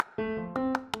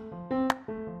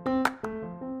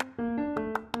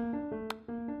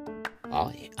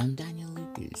Hi, I'm Daniel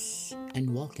Lucas,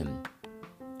 and welcome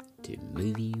to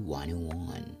Movie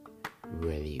 101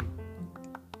 Review.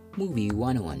 Movie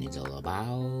 101 is all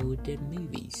about the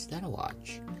movies that I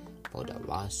watch for the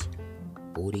last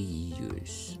 40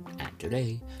 years. And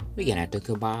today, we're gonna talk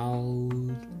about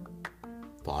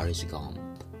Forrest Gump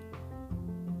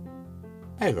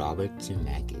by Robert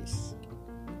Zemeckis.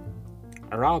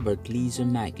 Robert Lee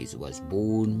Zemeckis was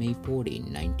born May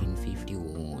 14,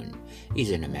 1951.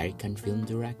 He's an American film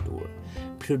director,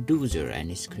 producer,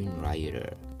 and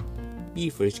screenwriter. He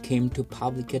first came to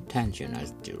public attention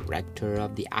as director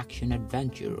of the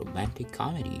action-adventure romantic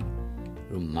comedy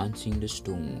Romancing the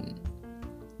Stone,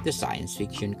 the science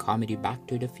fiction comedy Back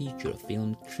to the Future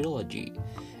film trilogy,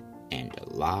 and the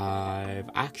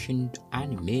live-action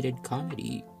animated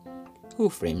comedy Who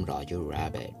Framed Roger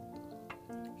Rabbit.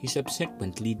 He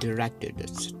subsequently directed the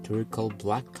satirical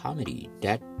black comedy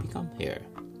Death Become Her,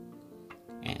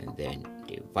 and then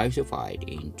diversified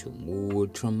into more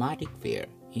dramatic fare,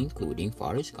 including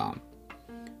Forrest Gump,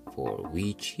 for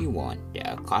which he won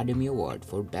the Academy Award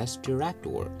for Best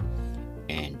Director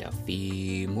and the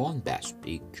film won Best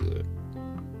Picture.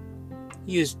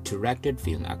 He has directed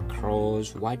film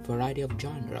across a wide variety of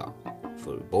genre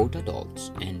for both adults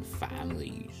and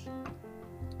families.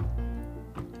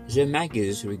 Zemeckis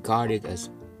is regarded as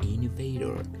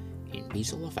innovator in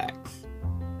visual effects.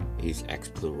 His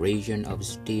exploration of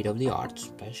state-of-the-art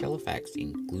special effects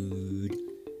include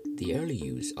the early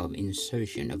use of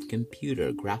insertion of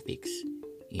computer graphics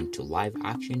into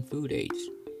live-action footage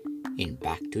in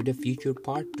Back to the Future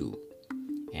Part 2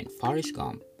 and Forrest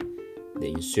Gump, the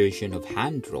insertion of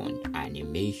hand-drawn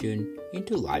animation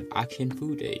into live-action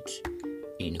footage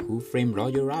in Who Framed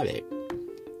Roger Rabbit,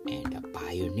 and the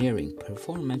pioneering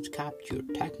performance capture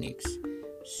techniques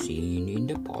seen in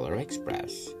The Polar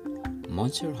Express,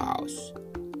 Monster House,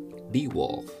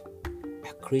 Beowulf,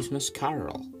 A Christmas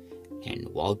Carol, and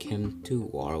Welcome to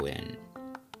Warwen.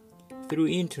 Through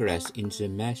interest in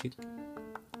Zemeckis,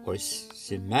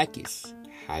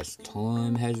 as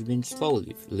time has been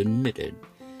slowly limited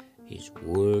his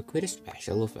work with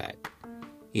special effects.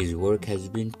 His work has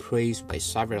been praised by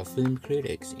several film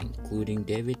critics, including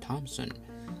David Thompson,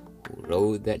 who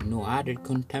wrote that no other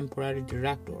contemporary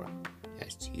director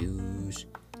has used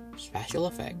special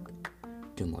effects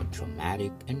to more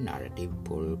dramatic and narrative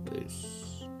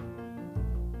purpose.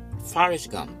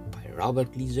 Forrest Gump by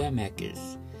Robert Lee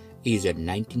Zemeckis is a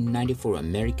 1994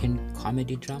 American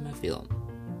comedy drama film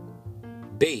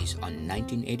based on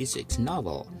 1986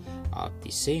 novel of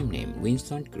the same name,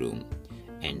 Winston Groom,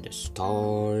 and the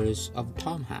stars of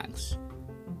Tom Hanks,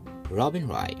 Robin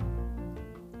Wright,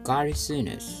 Gary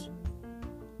Sinise,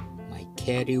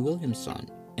 Katie Williamson,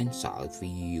 and Sally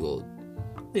Field.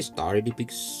 The story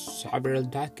depicts several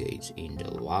decades in the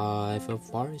life of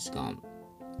Forrest Gump,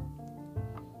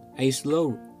 a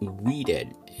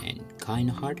slow-witted and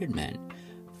kind-hearted man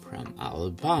from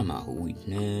Alabama who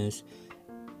witnessed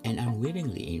and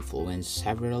unwittingly influenced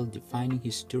several defining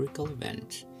historical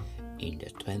events in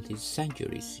the 20th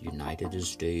century's United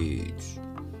States.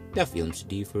 The films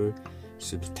differ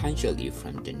substantially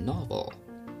from the novel.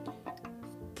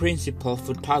 Principal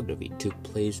photography took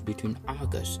place between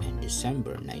August and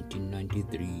December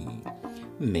 1993,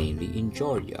 mainly in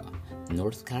Georgia,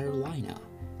 North Carolina,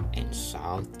 and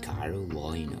South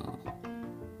Carolina.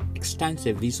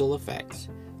 Extensive visual effects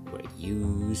were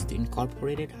used to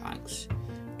incorporate Hanks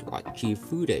to achieve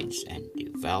footage and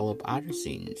develop other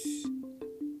scenes.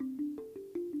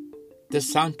 The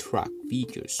soundtrack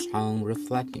features songs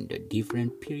reflecting the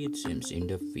different period themes in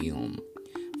the film.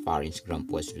 Forrest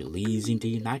Gump was released in the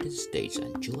United States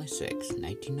on July 6,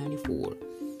 1994,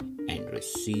 and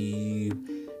received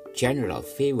general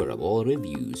favorable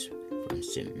reviews from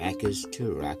Zemeckis'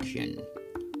 direction,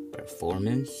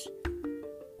 performance,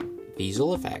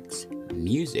 visual effects,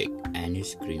 music, and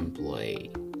screenplay.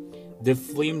 The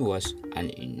film was an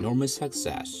enormous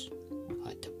success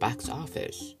at the box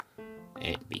office.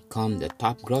 It became the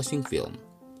top-grossing film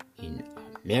in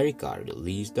America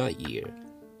released that year,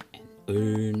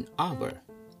 earned over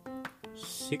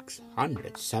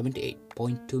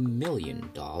 $678.2 million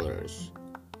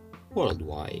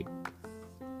worldwide.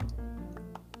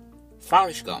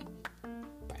 Forrest Gump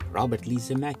by Robert Lee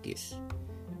Zemeckis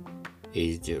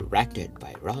is directed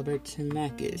by Robert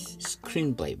Zemeckis,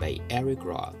 screenplay by Eric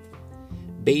Roth,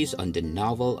 based on the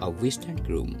novel of Winston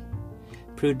Groom,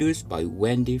 produced by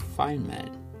Wendy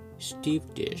Feynman, Steve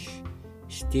Dish,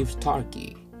 Steve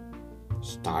Starkey,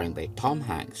 starring by Tom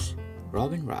Hanks,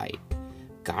 Robin Wright,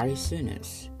 Gary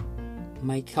Sinise,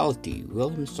 Katie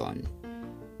Williamson,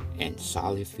 and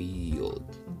Sally Field.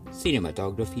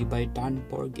 Cinematography by Don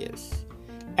Borges.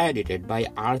 Edited by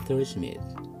Arthur Smith.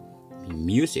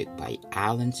 Music by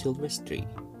Alan Silvestri.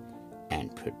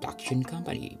 And production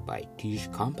company by Tish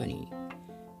Company.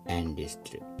 And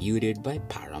distributed by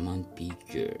Paramount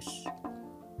Pictures.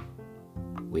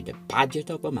 With a budget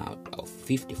of amount of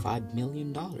 $55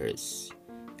 million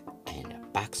and a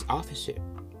box office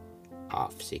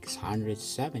of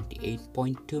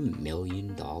 $678.2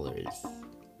 million.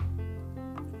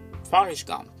 Forrest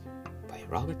Gump by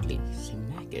Robert Lee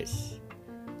Zemeckis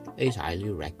is highly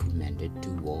recommended to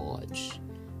watch.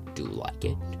 Do like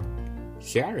it,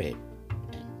 share it,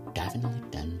 and definitely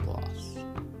 10 plus.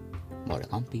 More to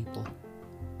come, people.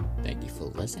 Thank you for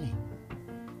listening,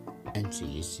 and see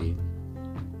you soon.